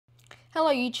Hello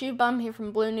YouTube, I'm here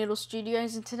from Blue Noodle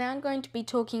Studios and today I'm going to be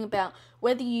talking about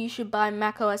whether you should buy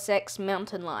Mac OS X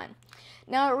Mountain Lion.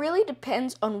 Now it really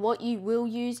depends on what you will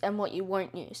use and what you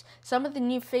won't use. Some of the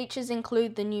new features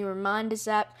include the new Reminders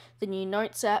app, the new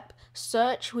Notes app,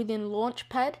 search within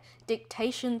Launchpad,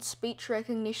 dictation, speech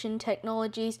recognition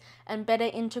technologies, and better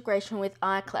integration with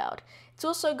iCloud. It's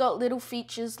also got little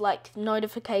features like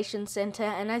Notification Center,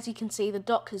 and as you can see the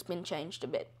dock has been changed a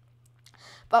bit.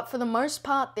 But for the most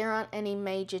part, there aren't any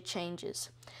major changes.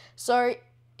 So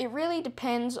it really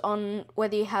depends on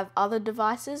whether you have other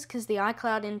devices, because the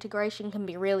iCloud integration can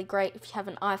be really great if you have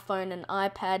an iPhone and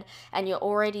iPad and you're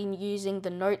already using the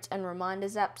Notes and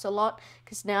Reminders apps a lot,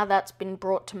 because now that's been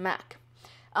brought to Mac.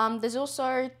 There's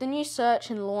also the new search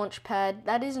and Launchpad.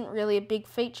 That isn't really a big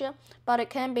feature, but it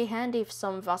can be handy for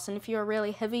some of us, and if you're a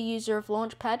really heavy user of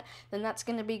Launchpad, then that's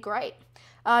going to be great.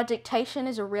 Dictation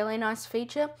is a really nice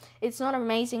feature. It's not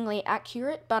amazingly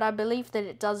accurate, but I believe that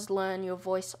it does learn your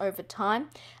voice over time,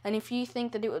 and if you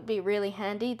think that it would be really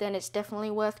handy, then it's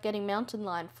definitely worth getting Mountain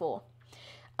Lion for.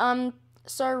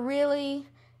 So really,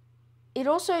 it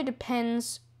also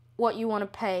depends what you want to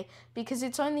pay, because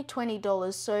it's only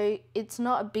 $20, so it's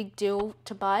not a big deal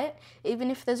to buy it.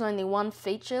 Even if there's only one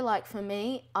feature, like for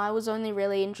me, I was only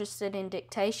really interested in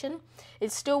dictation.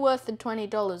 It's still worth the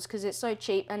 $20 because it's so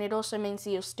cheap, and it also means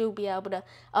that you'll still be able to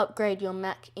upgrade your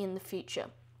Mac in the future.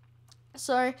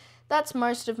 So that's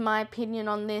most of my opinion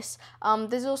on this.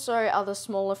 There's also other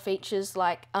smaller features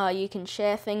like you can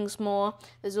share things more.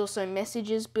 There's also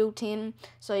messages built in,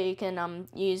 so you can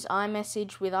use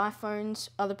iMessage with iPhones,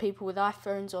 other people with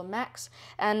iPhones or Macs,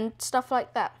 and stuff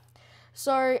like that.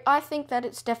 So I think that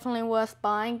it's definitely worth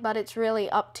buying, but it's really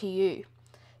up to you.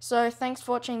 So thanks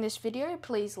for watching this video.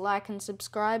 Please like and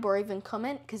subscribe or even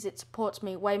comment, because it supports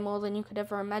me way more than you could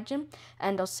ever imagine,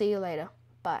 and I'll see you later.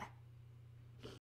 Bye.